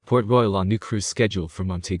Port Royal on new cruise schedule for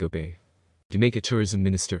Montego Bay. Jamaica Tourism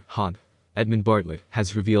Minister, Hon. Edmund Bartlett,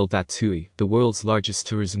 has revealed that TUI, the world's largest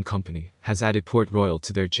tourism company, has added Port Royal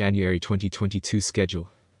to their January 2022 schedule.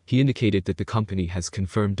 He indicated that the company has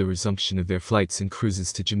confirmed the resumption of their flights and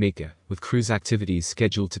cruises to Jamaica, with cruise activities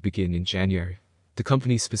scheduled to begin in January. The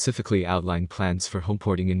company specifically outlined plans for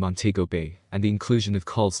homeporting in Montego Bay and the inclusion of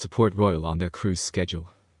calls to Port Royal on their cruise schedule.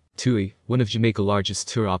 TUI, one of Jamaica's largest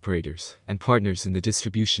tour operators and partners in the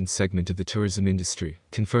distribution segment of the tourism industry,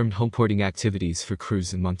 confirmed homeporting activities for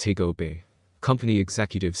cruise in Montego Bay. Company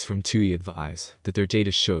executives from TUI advise that their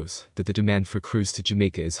data shows that the demand for cruise to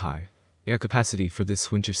Jamaica is high. Air capacity for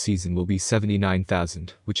this winter season will be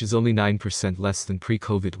 79,000, which is only 9% less than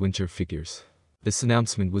pre-COVID winter figures. This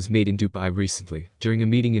announcement was made in Dubai recently, during a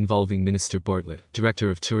meeting involving Minister Bartlett,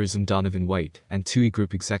 Director of Tourism Donovan White, and TUI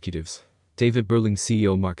Group executives. David Burling,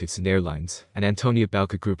 CEO Markets and Airlines, and Antonia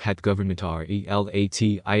Bauca Group Head Government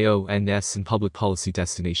RELATIONS and Public Policy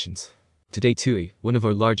Destinations. Today TUI, one of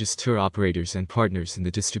our largest tour operators and partners in the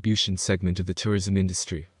distribution segment of the tourism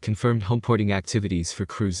industry, confirmed homeporting activities for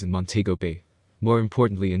cruise in Montego Bay. More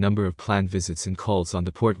importantly, a number of planned visits and calls on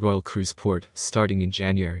the Port Royal Cruise Port, starting in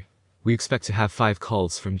January. We expect to have 5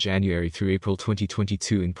 calls from January through April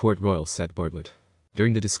 2022 in Port Royal, said Bartlett.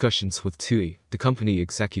 During the discussions with TUI, the company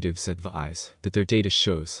executives advise that their data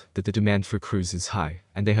shows that the demand for cruise is high,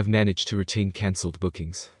 and they have managed to retain cancelled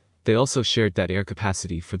bookings. They also shared that air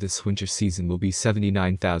capacity for this winter season will be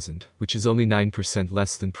 79,000, which is only 9%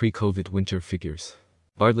 less than pre-COVID winter figures.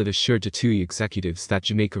 Bartlett assured the TUI executives that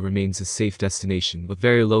Jamaica remains a safe destination with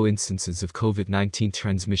very low instances of COVID-19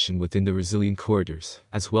 transmission within the resilient corridors,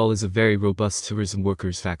 as well as a very robust tourism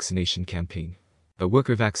workers vaccination campaign. Our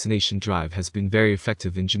worker vaccination drive has been very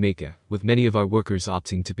effective in Jamaica, with many of our workers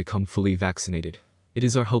opting to become fully vaccinated. It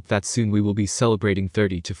is our hope that soon we will be celebrating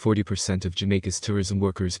 30 to 40% of Jamaica's tourism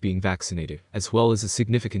workers being vaccinated, as well as a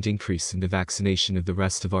significant increase in the vaccination of the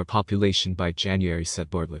rest of our population by January,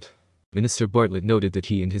 said Bartlett. Minister Bartlett noted that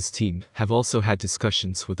he and his team have also had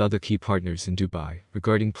discussions with other key partners in Dubai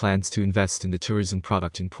regarding plans to invest in the tourism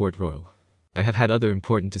product in Port Royal. I have had other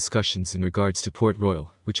important discussions in regards to Port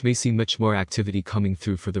Royal, which may see much more activity coming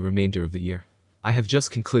through for the remainder of the year. I have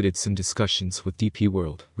just concluded some discussions with DP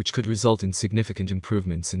World, which could result in significant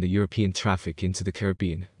improvements in the European traffic into the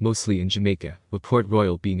Caribbean, mostly in Jamaica, with Port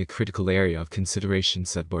Royal being a critical area of consideration,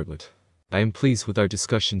 said Bartlett. I am pleased with our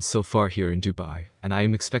discussions so far here in Dubai, and I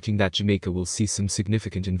am expecting that Jamaica will see some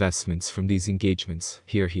significant investments from these engagements,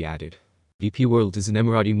 here he added. DP World is an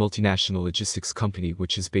Emirati multinational logistics company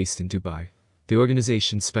which is based in Dubai. The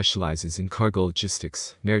organization specializes in cargo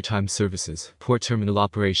logistics, maritime services, port terminal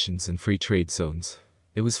operations and free trade zones.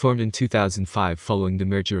 It was formed in 2005 following the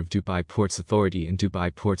merger of Dubai Ports Authority and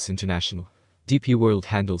Dubai Ports International. DP World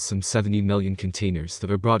handles some 70 million containers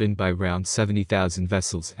that are brought in by around 70,000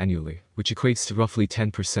 vessels annually, which equates to roughly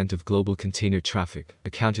 10% of global container traffic,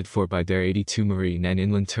 accounted for by their 82 marine and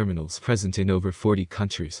inland terminals present in over 40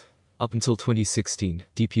 countries. Up until 2016,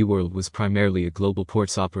 DP World was primarily a global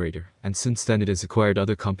ports operator, and since then it has acquired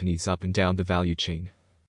other companies up and down the value chain.